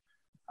one.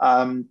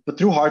 But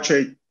through heart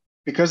rate,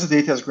 because the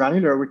data is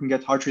granular, we can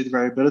get heart rate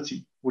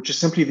variability, which is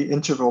simply the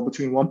interval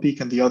between one peak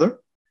and the other,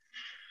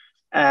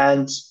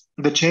 and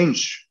the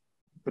change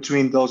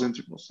between those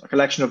intervals, a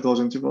collection of those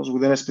intervals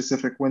within a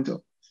specific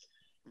window.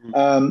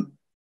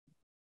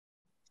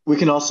 We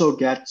can also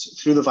get,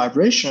 through the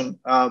vibration,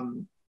 a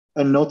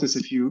notice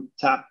if you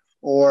tap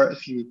or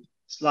if you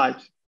slide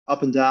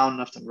up and down,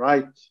 left and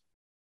right,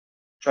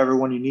 whichever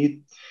one you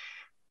need.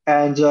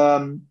 And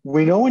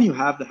we know when you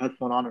have the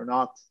headphone on or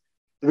not.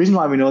 The reason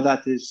why we know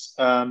that is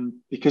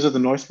because of the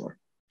noise floor.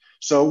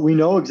 So we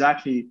know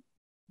exactly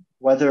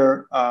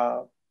whether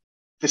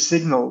the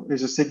signal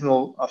is a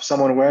signal of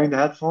someone wearing the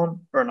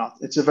headphone or not.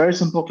 It's a very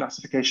simple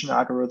classification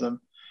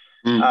algorithm.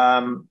 We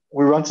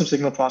run some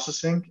signal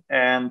processing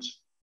and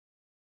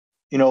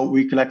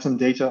we collect some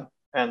data,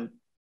 and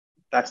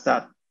that's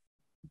that.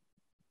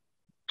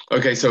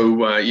 Okay,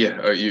 so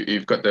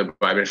you've got the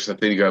vibration.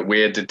 Then you got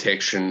wear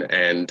detection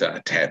and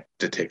tap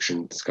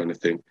detection, this kind of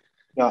thing.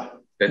 Yeah,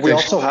 we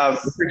also have.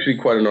 It's actually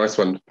quite a nice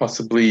one.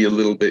 Possibly a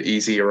little bit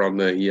easier on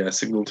the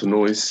signal to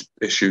noise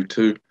issue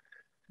too.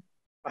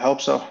 I hope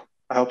so.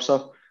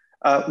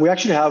 We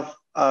actually have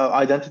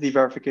identity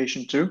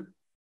verification too.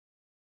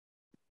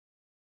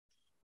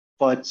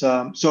 But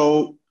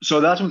so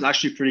that one's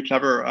actually pretty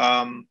clever.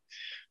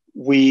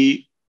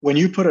 When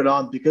you put it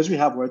on, because we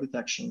have wear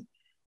detection,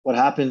 what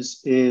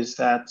happens is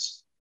that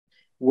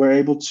we're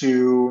able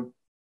to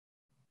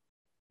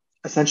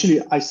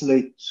essentially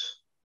isolate.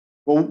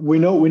 Well, we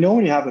know when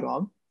you have it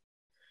on.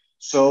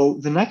 So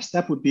the next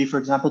step would be, for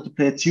example, to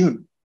play a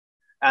tune,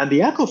 and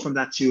the echo from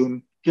that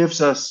tune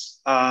gives us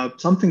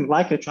something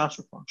like a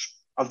transfer function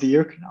of the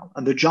ear canal,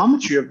 and the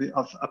geometry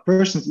of a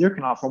person's ear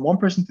canal from one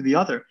person to the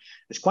other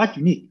is quite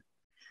unique.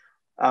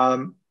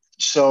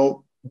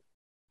 So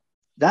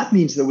that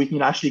means that we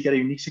can actually get a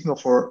unique signal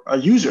for a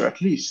user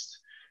at least,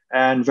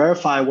 and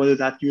verify whether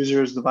that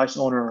user is the device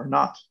owner or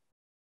not.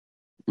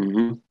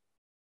 Mm-hmm.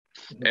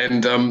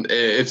 And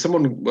if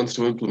someone wants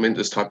to implement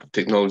this type of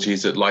technology,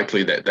 is it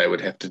likely that they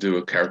would have to do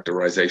a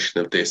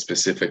characterization of their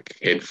specific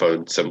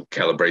headphone, some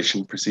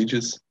calibration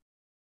procedures?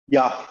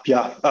 Yeah,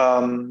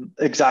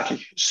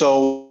 exactly.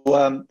 So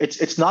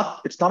it's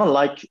not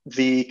unlike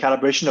the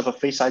calibration of a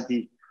Face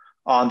ID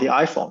on the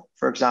iPhone,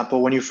 for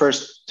example, when you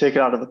first take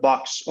it out of the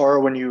box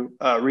or when you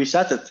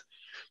reset it.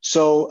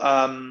 So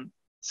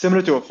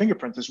similar to a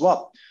fingerprint as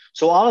well.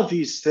 So all of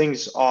these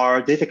things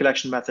are data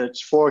collection methods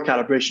for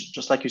calibration,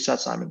 just like you said,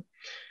 Simon.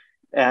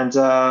 And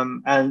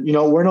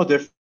we're no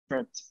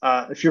different.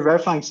 If you're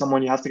verifying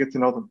someone, you have to get to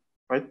know them,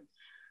 right?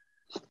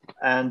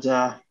 And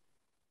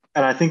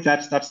I think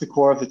that's the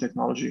core of the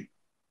technology.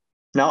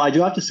 Now, I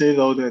do have to say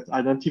though that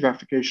identity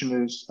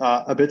verification is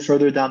a bit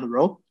further down the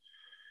road,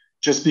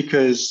 just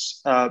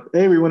because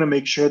we want to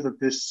make sure that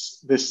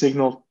this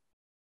signal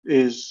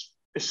is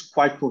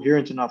quite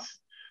coherent enough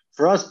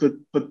for us,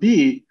 but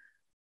B,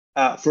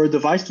 for a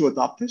device to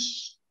adopt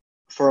this,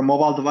 for a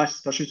mobile device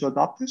especially to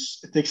adopt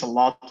this, it takes a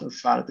lot of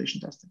validation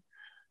testing.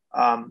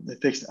 And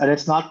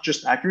it's not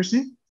just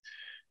accuracy,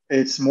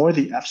 it's more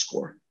the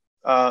F-score.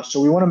 So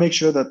we want to make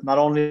sure that not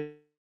only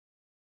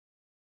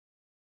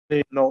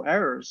no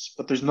errors,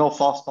 but there's no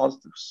false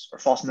positives or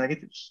false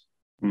negatives.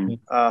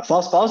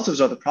 False positives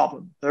are the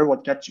problem. They're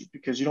what gets you,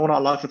 because you don't want to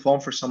unlock the phone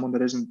for someone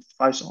that isn't the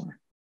device owner.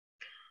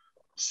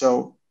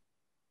 So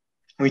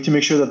we need to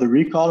make sure that the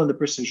recall and the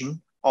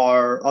precision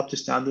are up to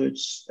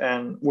standards,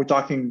 and we're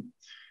talking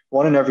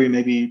one in every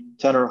maybe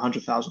 10 or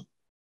 100,000.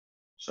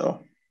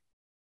 So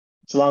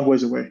it's a long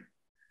ways away.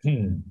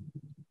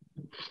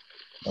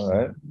 All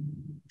right.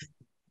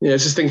 Yeah, I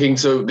was just thinking,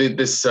 so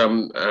this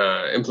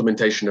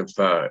implementation of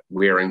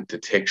wearing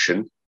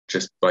detection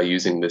just by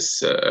using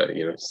this,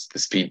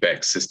 this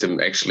feedback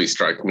system actually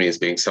strike me as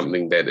being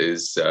something that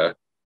is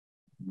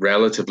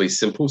relatively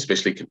simple,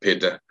 especially compared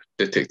to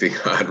detecting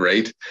heart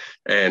rate,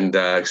 and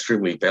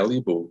extremely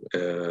valuable.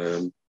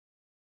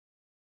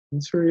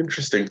 It's very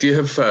interesting. Do you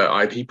have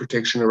IP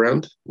protection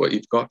around what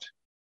you've got?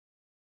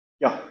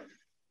 Yeah.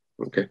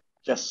 Okay.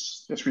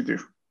 Yes, we do.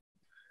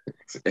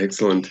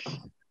 Excellent.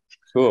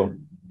 Cool.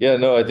 Yeah,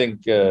 no, I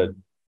think,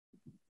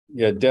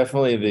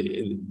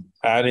 definitely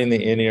adding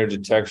the in-ear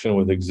detection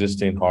with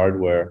existing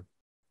hardware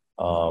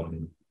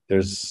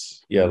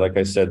there's, like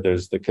I said,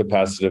 there's the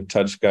capacitive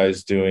touch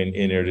guys doing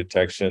in-ear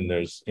detection.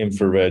 There's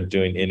infrared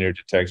doing in-ear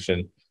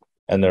detection,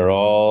 and they're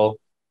all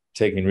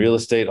taking real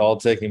estate, all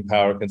taking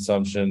power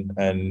consumption.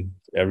 And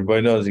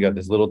everybody knows you got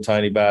this little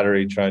tiny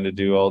battery trying to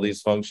do all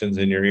these functions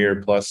in your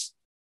ear, plus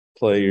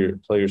play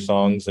your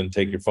songs and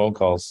take your phone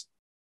calls.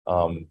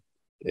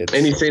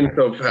 Any sense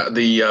of how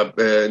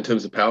in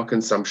terms of power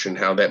consumption,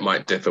 how that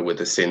might differ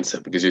with a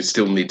sensor, because you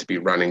still need to be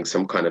running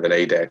some kind of an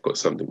ADAC or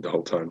something the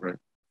whole time, right?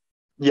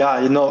 Yeah,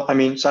 I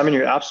mean, Simon,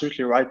 you're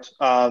absolutely right.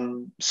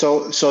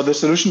 So the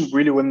solution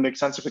really wouldn't make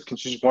sense if it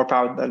consumes more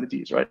power than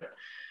LEDs, right?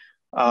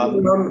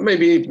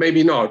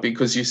 Maybe not,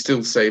 because you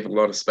still save a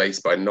lot of space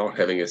by not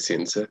having a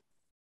sensor.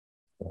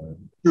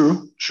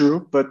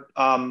 True, but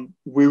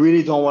we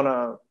really don't want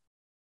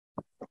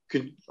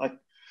to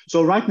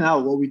So right now,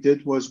 what we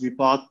did was we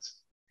bought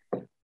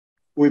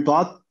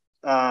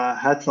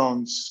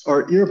headphones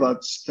or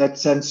earbuds that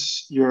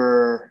sense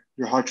your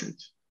heart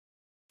rate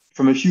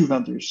from a few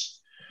vendors.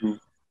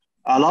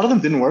 A lot of them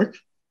didn't work.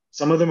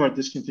 Some of them are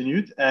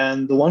discontinued,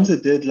 and the ones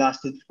that did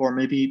lasted for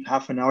maybe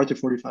half an hour to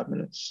 45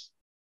 minutes.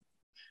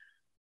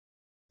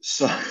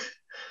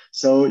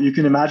 So you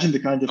can imagine the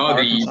kind of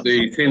power consumption.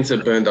 The sensor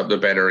burned up the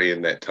battery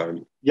in that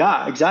time.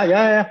 Yeah, exactly.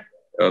 Yeah.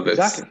 Oh,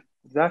 exactly.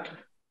 Yeah.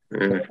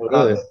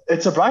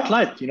 It's a bright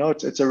light,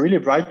 it's a really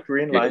bright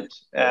green light,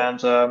 and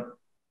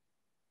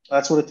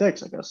that's what it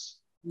takes, I guess.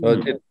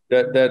 Well,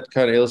 that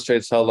kind of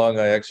illustrates how long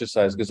I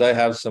exercise, because I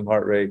have some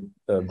heart rate.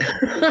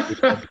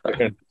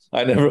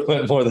 I never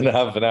went more than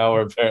half an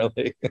hour,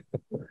 apparently.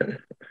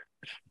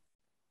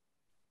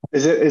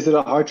 Is it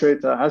a heart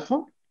rate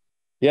headphone?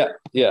 Yeah.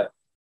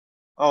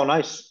 Oh,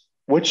 nice.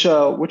 Which,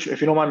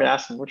 if you don't mind me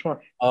asking, which one?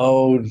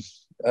 Oh,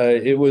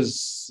 it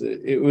was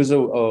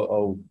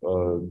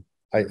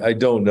I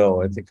don't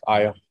know. I think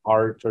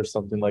iHeart or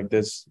something like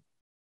this.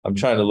 I'm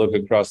trying to look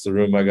across the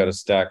room. I got a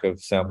stack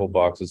of sample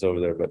boxes over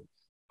there, but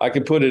I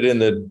can put it in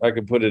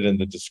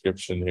the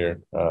description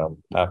here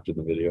after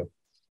the video.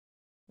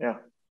 Yeah.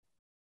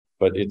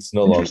 But it's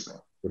no longer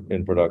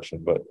in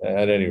production. But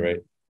at any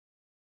rate.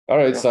 All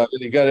right, Simon,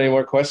 you got any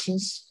more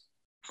questions?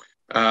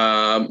 No,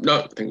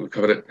 I think we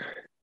covered it.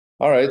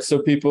 All right, so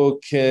people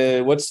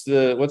can. What's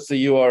the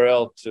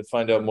URL to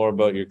find out more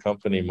about your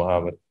company,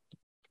 Mohamed?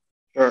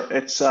 Sure,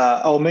 it's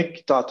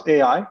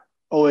OHMIC.AI,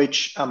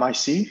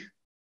 OHMIC.AI.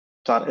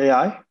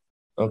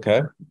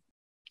 Okay.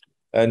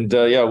 And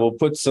we'll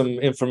put some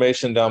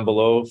information down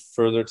below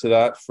further to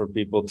that for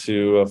people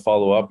to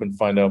follow up and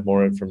find out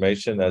more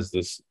information as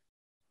this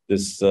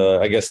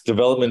I guess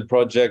development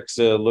project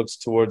looks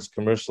towards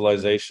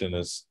commercialization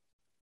is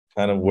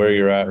kind of where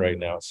you're at right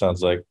now, it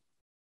sounds like.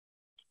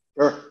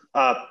 Sure.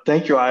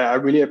 Thank you. I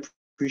really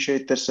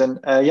appreciate this. And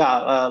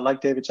like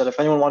David said, if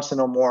anyone wants to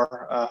know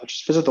more,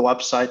 just visit the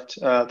website.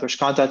 There's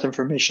contact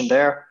information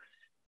there.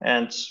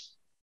 And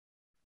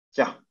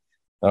yeah.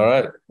 All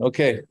right.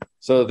 Okay.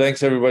 So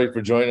thanks everybody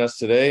for joining us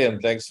today,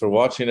 and thanks for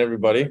watching,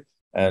 everybody.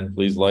 And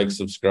please like,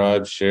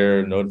 subscribe,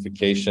 share,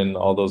 notification,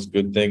 all those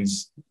good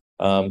things.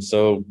 Thanks.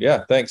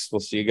 We'll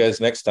see you guys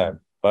next time.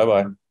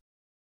 Bye-bye.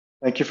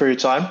 Thank you for your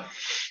time.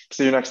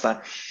 See you next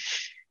time.